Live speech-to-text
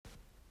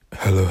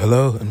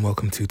Hello, and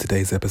welcome to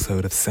today's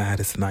episode of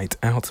Saddest Night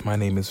Out. My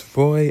name is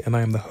Roy, and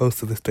I am the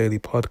host of this daily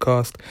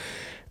podcast.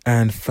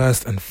 And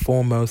first and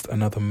foremost,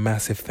 another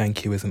massive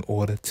thank you is in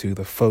order to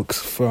the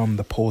folks from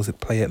the Pause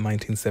It Play It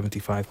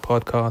 1975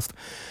 podcast.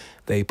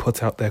 They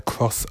put out their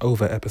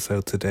crossover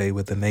episode today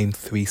with the Name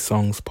 3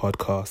 Songs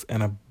podcast,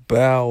 and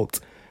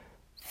about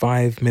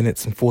 5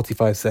 minutes and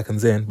 45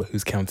 seconds in, but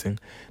who's counting,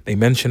 they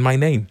mention my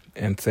name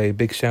and say a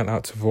big shout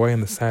out to Roy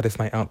and the Saddest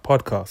Night Out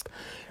podcast.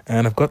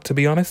 And I've got to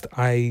be honest,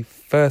 I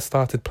first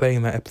started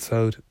playing that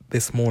episode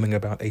this morning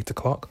about 8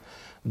 o'clock,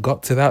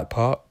 got to that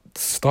part,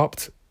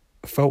 stopped,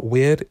 felt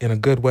weird in a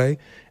good way,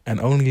 and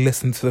only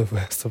listened to the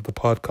rest of the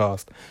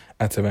podcast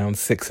at around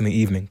 6 in the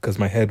evening because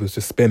my head was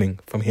just spinning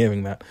from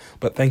hearing that.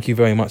 But thank you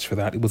very much for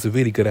that. It was a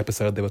really good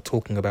episode. They were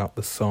talking about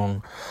the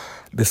song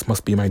This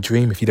Must Be My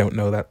Dream. If you don't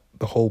know that,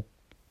 the whole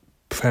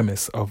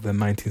premise of the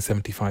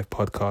 1975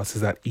 podcast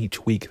is that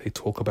each week they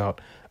talk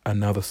about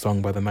another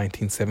song by the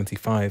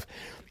 1975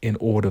 in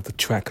order of the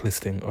track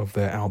listing of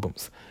their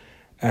albums.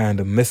 And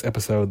in this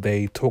episode,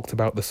 they talked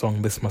about the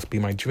song This Must Be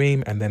My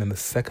Dream, and then in the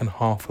second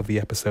half of the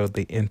episode,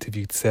 they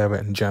interviewed Sarah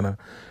and Jenna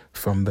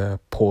from the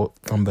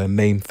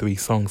Name 3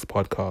 Songs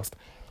podcast.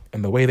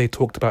 And the way they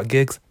talked about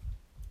gigs,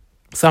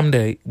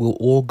 someday we'll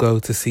all go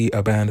to see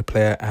a band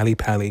play at Ali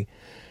Pali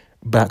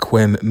back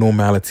when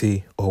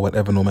normality, or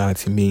whatever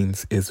normality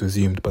means, is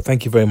resumed. But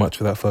thank you very much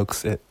for that,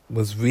 folks. It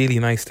was really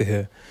nice to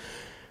hear.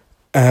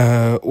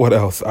 What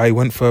else? I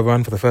went for a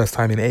run for the first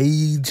time in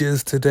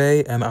ages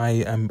today, and I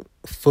am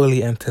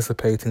fully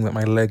anticipating that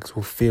my legs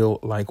will feel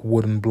like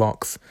wooden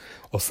blocks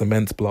or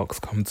cement blocks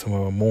come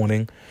tomorrow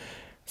morning.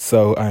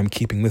 So I'm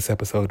keeping this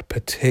episode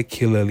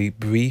particularly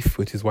brief,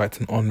 which is why it's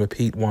an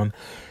on-repeat one.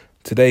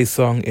 Today's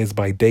song is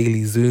by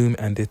Daily Zoom,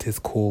 and it is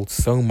called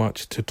So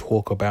Much to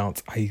Talk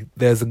About.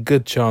 There's a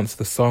good chance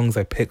the songs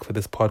I pick for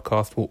this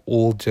podcast will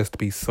all just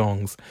be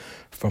songs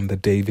from the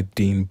David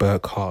Dean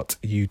Burkhart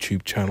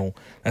YouTube channel.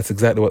 That's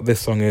exactly what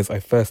this song is. I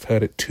first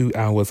heard it 2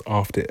 hours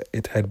after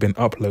it had been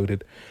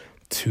uploaded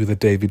to the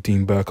David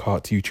Dean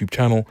Burkhart YouTube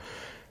channel,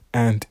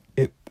 and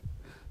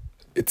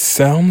it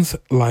sounds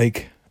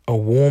like a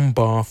warm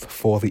bath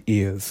for the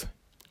ears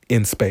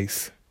in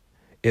space.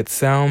 It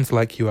sounds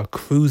like you are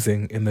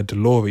cruising in the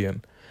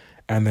DeLorean,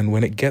 and then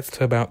when it gets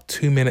to about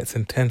 2 minutes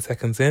and 10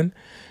 seconds in,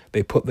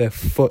 they put their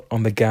foot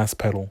on the gas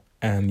pedal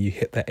and you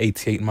hit that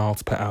 88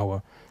 miles per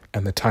hour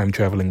and the time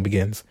traveling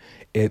begins.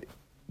 It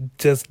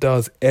just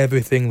does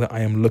everything that I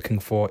am looking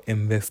for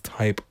in this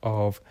type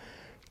of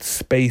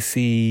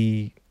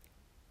spacey,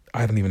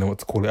 I don't even know what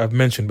to call it. I've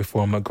mentioned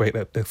before, I'm not great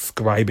at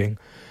describing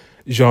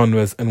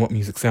genres and what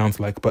music sounds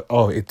like, but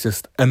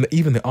and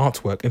even the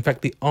artwork. In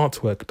fact, the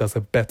artwork does a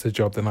better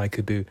job than I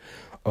could do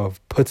of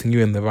putting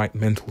you in the right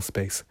mental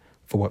space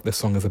for what this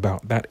song is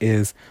about. That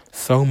is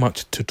So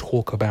Much to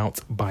Talk About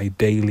by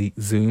Daily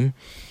Zoom.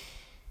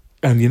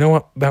 And you know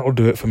what? That will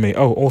do it for me.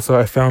 Oh, also,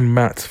 I found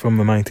Matt from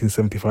the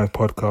 1975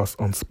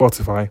 podcast on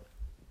Spotify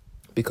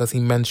because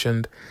he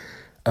mentioned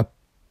a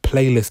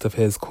playlist of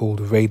his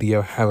called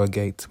Radio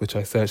Harrogate, which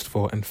I searched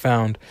for and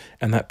found,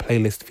 and that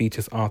playlist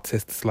features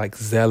artists like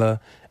Zella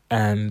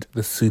and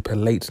the Super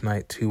Late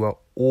Night, who are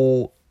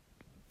all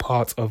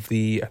part of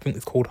the, I think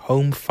it's called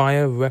Home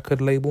Fire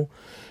record label,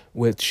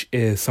 which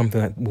is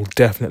something that will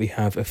definitely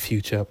have a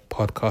future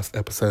podcast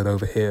episode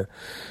over here.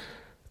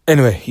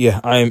 Anyway,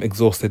 I am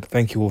exhausted.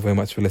 Thank you all very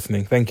much for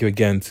listening. Thank you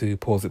again to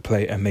Pause It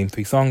Play and Name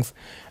 3 Songs,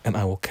 and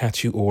I will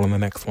catch you all on the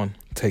next one.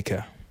 Take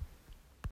care.